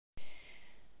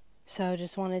So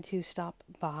just wanted to stop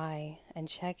by and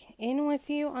check in with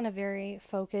you on a very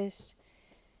focused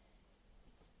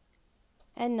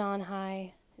and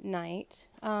non-high night.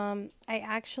 I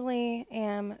actually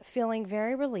am feeling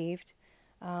very relieved.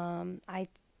 I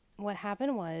what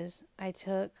happened was I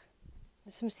took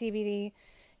some CBD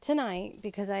tonight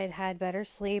because I had had better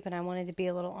sleep and I wanted to be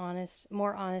a little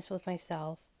more honest with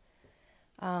myself.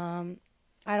 Um,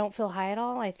 I don't feel high at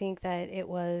all. I think that it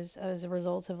was as a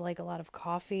result of like a lot of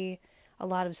coffee, a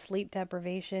lot of sleep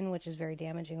deprivation, which is very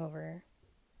damaging over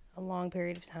a long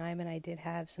period of time, and I did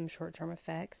have some short-term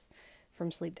effects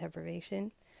from sleep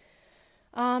deprivation.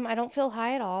 I don't feel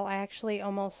high at all. I actually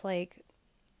almost like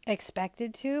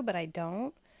expected to, but I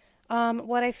don't.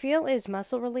 What I feel is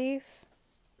muscle relief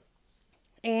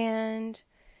and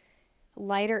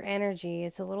lighter energy.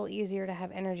 It's a little easier to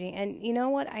have energy. And you know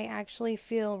what I actually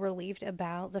feel relieved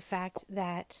about? The fact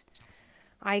that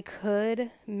I could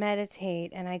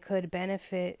meditate and I could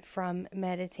benefit from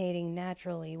meditating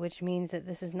naturally, which means that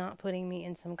this is not putting me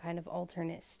in some kind of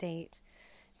alternate state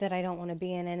that I don't want to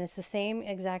be in. And it's the same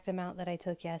exact amount that I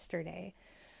took yesterday.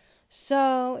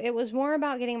 So it was more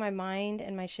about getting my mind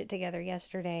and my shit together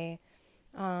yesterday.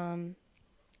 And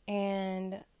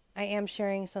I am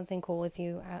sharing something cool with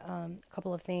you, a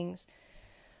couple of things.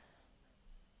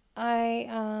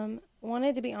 I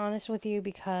wanted to be honest with you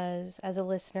because as a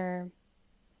listener,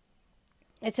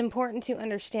 it's important to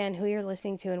understand who you're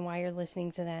listening to and why you're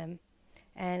listening to them.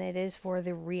 And it is for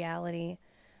the reality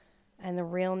and the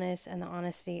realness and the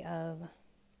honesty of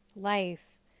life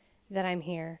that I'm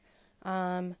here.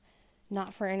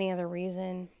 Not for any other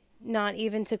reason. Not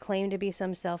even to claim to be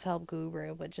some self-help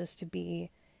guru, but just to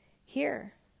be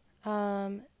here.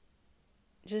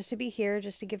 Just to be here,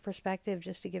 just to give perspective,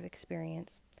 just to give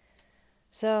experience.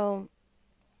 So,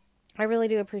 I really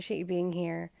do appreciate you being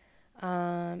here.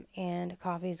 And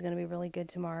coffee is going to be really good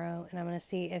tomorrow. And I'm going to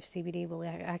see if CBD will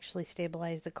actually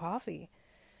stabilize the coffee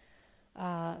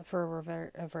for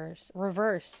a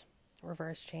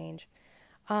reverse change.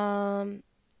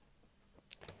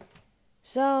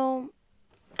 So,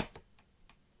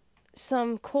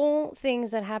 some cool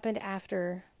things that happened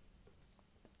after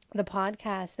the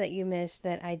podcast that you missed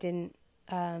that I didn't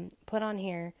put on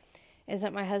here is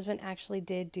that my husband actually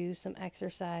did do some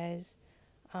exercise.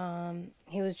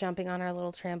 He was jumping on our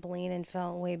little trampoline and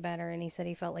felt way better, and he said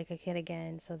he felt like a kid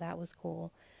again, so that was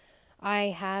cool.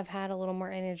 I have had a little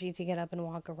more energy to get up and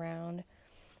walk around.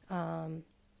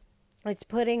 It's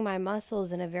putting my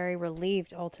muscles in a very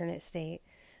relieved alternate state.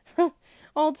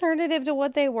 Alternative to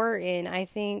what they were in. I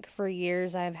think for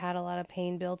years I've had a lot of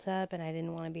pain built up, and I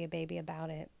didn't want to be a baby about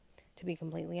it, to be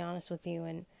completely honest with you,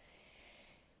 and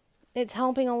it's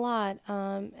helping a lot,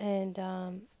 and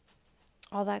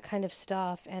all that kind of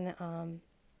stuff, and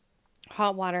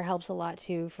hot water helps a lot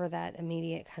too for that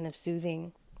immediate kind of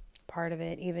soothing part of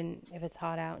it, even if it's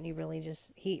hot out and you really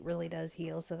just, heat really does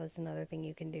heal, so that's another thing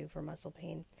you can do for muscle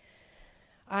pain.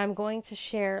 I'm going to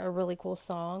share a really cool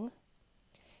song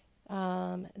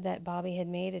that Bobby had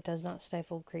made. It does not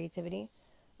stifle creativity.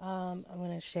 I'm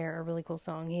going to share a really cool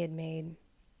song he had made,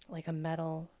 like a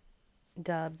metal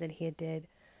dub that he had did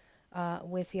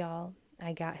with y'all.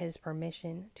 I got his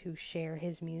permission to share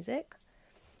his music,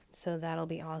 so that'll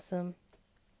be awesome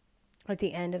at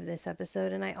the end of this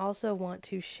episode. And I also want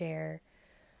to share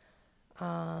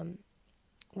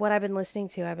what I've been listening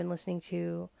to. I've been listening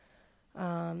to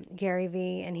Gary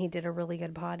Vee, and he did a really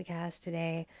good podcast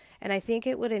today. And I think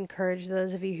it would encourage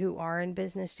those of you who are in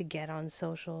business to get on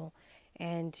social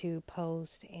and to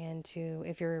post and to,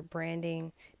 if you're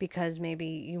branding, because maybe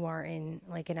you are in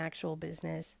like an actual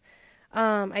business.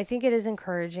 I think it is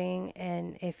encouraging,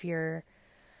 and if you're,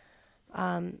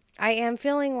 I am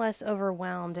feeling less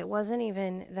overwhelmed. It wasn't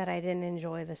even that I didn't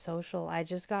enjoy the social. I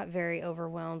just got very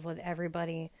overwhelmed with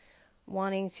everybody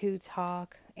wanting to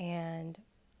talk and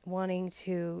wanting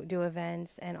to do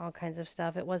events and all kinds of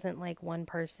stuff. It wasn't like one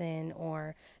person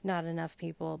or not enough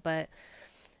people, but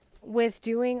with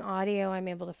doing audio, I'm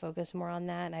able to focus more on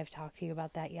that, and I've talked to you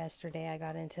about that yesterday. I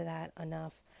got into that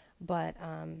enough, but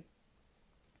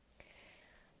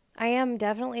I am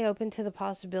definitely open to the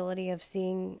possibility of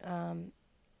seeing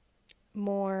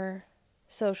more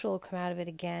social come out of it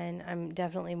again. I'm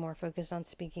definitely more focused on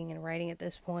speaking and writing at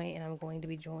this point, and I'm going to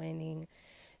be joining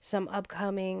some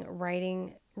upcoming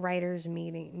writers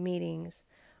meetings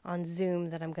on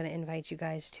Zoom that I'm going to invite you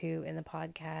guys to in the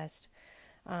podcast,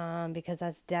 because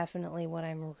that's definitely what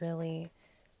I'm really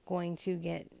going to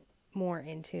get more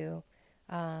into.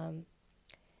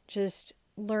 Just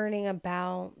learning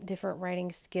about different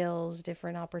writing skills,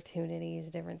 different opportunities,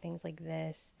 different things like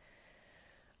this.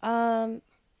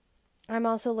 I'm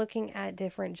also looking at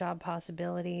different job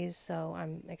possibilities, so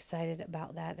I'm excited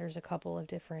about that. There's a couple of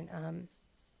different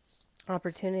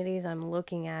opportunities I'm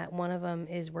looking at. One of them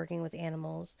is working with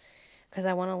animals because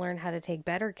I want to learn how to take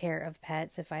better care of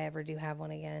pets if I ever do have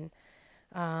one again.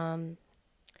 And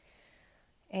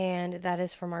that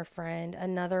is from our friend.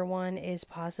 Another one is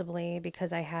possibly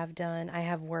because I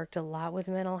have worked a lot with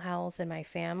mental health in my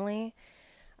family.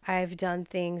 I've done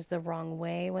things the wrong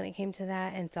way when it came to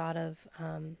that and thought of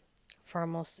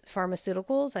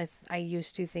pharmaceuticals. I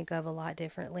used to think of a lot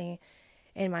differently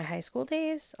in my high school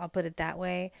days. I'll put it that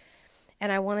way.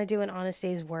 And I want to do an honest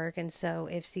day's work. And so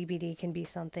if CBD can be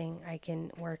something I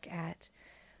can work at,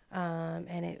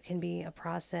 and it can be a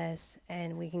process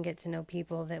and we can get to know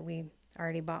people that we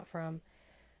already bought from,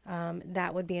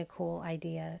 that would be a cool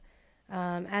idea,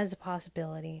 as a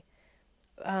possibility.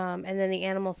 And then the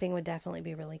animal thing would definitely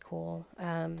be really cool.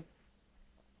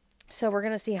 So we're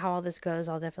going to see how all this goes.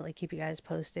 I'll definitely keep you guys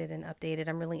posted and updated.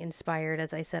 I'm really inspired.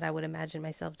 As I said, I would imagine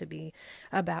myself to be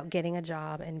about getting a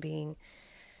job and being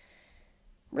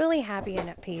really happy and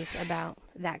at peace about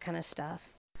that kind of stuff.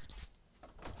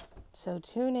 So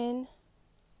tune in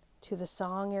to the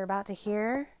song you're about to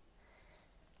hear.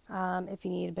 If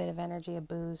you need a bit of energy, a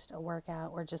boost, a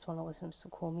workout, or just want to listen to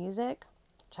some cool music,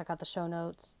 check out the show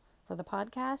notes for the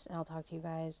podcast, and I'll talk to you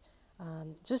guys.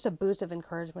 Just a boost of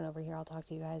encouragement over here. I'll talk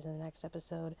to you guys in the next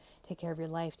episode. Take care of your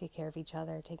life. Take care of each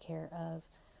other. Take care of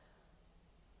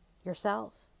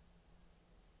yourself.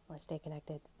 Let's stay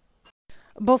connected.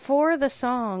 Before I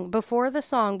send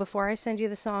you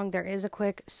the song, there is a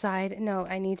quick side note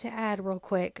I need to add real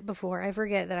quick before I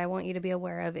forget that I want you to be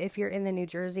aware of. If you're in the New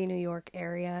Jersey, New York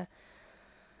area,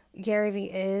 Gary Vee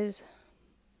is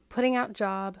putting out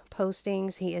job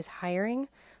postings. He is hiring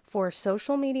for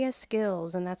social media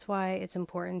skills, and that's why it's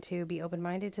important to be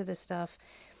open-minded to this stuff.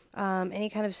 Any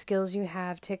kind of skills you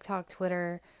have, TikTok,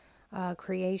 Twitter,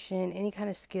 creation, any kind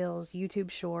of skills, YouTube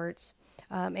Shorts,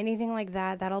 anything like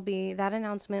that, that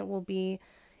announcement will be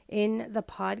in the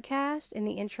podcast, in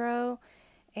the intro,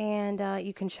 and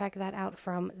you can check that out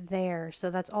from there. So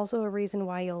that's also a reason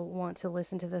why you'll want to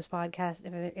listen to this podcast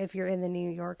if you're in the New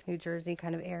York, New Jersey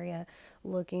kind of area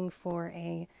looking for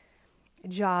a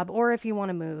job, or if you want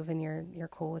to move and you're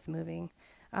cool with moving.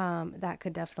 That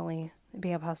could definitely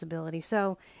be a possibility.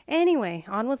 So anyway,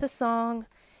 on with the song,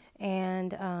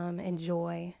 and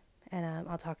enjoy. And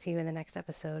I'll talk to you in the next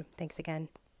episode. Thanks again.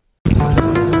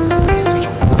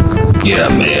 Yeah,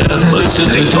 man, let's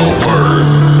take over.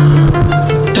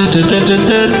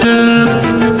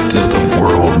 Feel the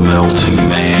world melting,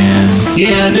 man.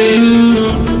 Yeah,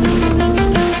 dude.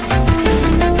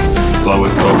 Flow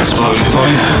it, flow it, flow it, flow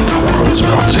it. The world is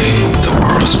melting. The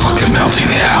world is fucking melting.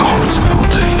 Yeah, the world is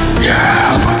melting.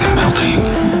 Yeah, it's fucking melting.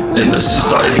 In this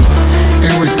society,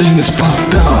 everything is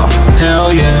fucked up.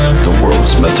 Hell yeah. The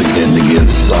world's melting in the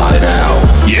inside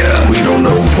out. Yeah. We don't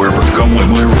know where we're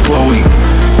going, where we're flowing.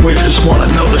 We just wanna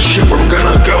know the shit we're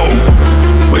gonna go.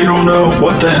 We don't know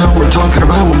what the hell we're talking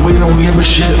about when we don't give a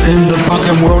shit and the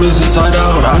fucking world is inside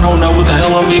out. I don't know what the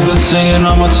hell I'm even saying.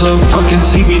 I'm on some fucking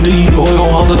CBD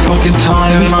oil all the fucking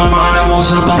time. In my mind I'm on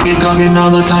some fucking talking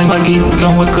all the time. I keep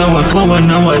going, flowing,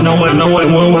 knowing,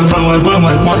 moving, flowing.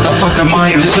 What the fuck am I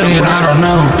even saying? I don't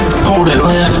know. Hold it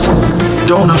left.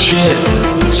 Don't know shit.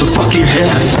 So fuck your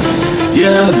head.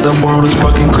 Yeah, the world is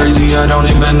fucking crazy. I don't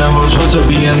even know who's supposed to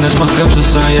be in this fucked up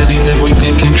society that we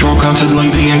can control constantly.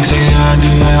 The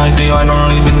anxiety, I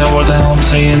don't even know what the hell I'm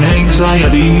saying.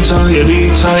 Anxiety,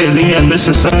 and this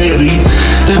society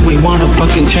that we wanna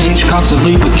fucking change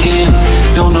constantly but can't.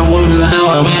 Don't know what the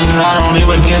hell I'm in. I don't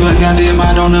even give a goddamn.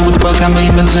 I don't know what the fuck I'm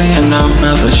even saying. No,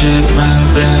 about the shit,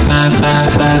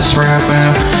 fast rap.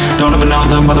 Don't even know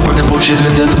the motherfucking bullshit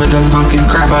and death of the fucking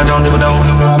crap. I don't even know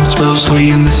who I'm supposed to be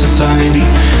in this society.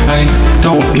 I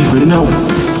don't even know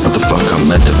what the fuck I'm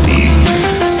meant to be.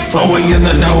 Flowing in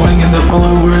the knowing and the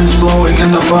blower is blowing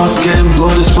and the fucking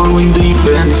blood is flowing deep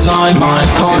inside my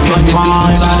fucking deep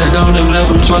inside. I don't even know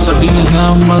who's supposed to be in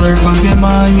the motherfucking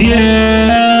mind.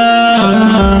 Yeah.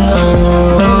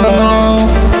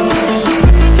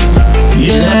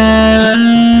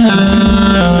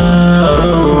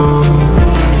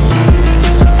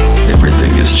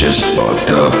 Everything is just fucked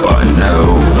up. I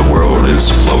know the world is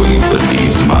flowing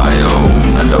beneath my own.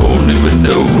 I don't even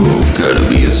know who gotta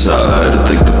be inside. I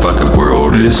think the fucking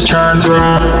world is turned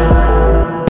around.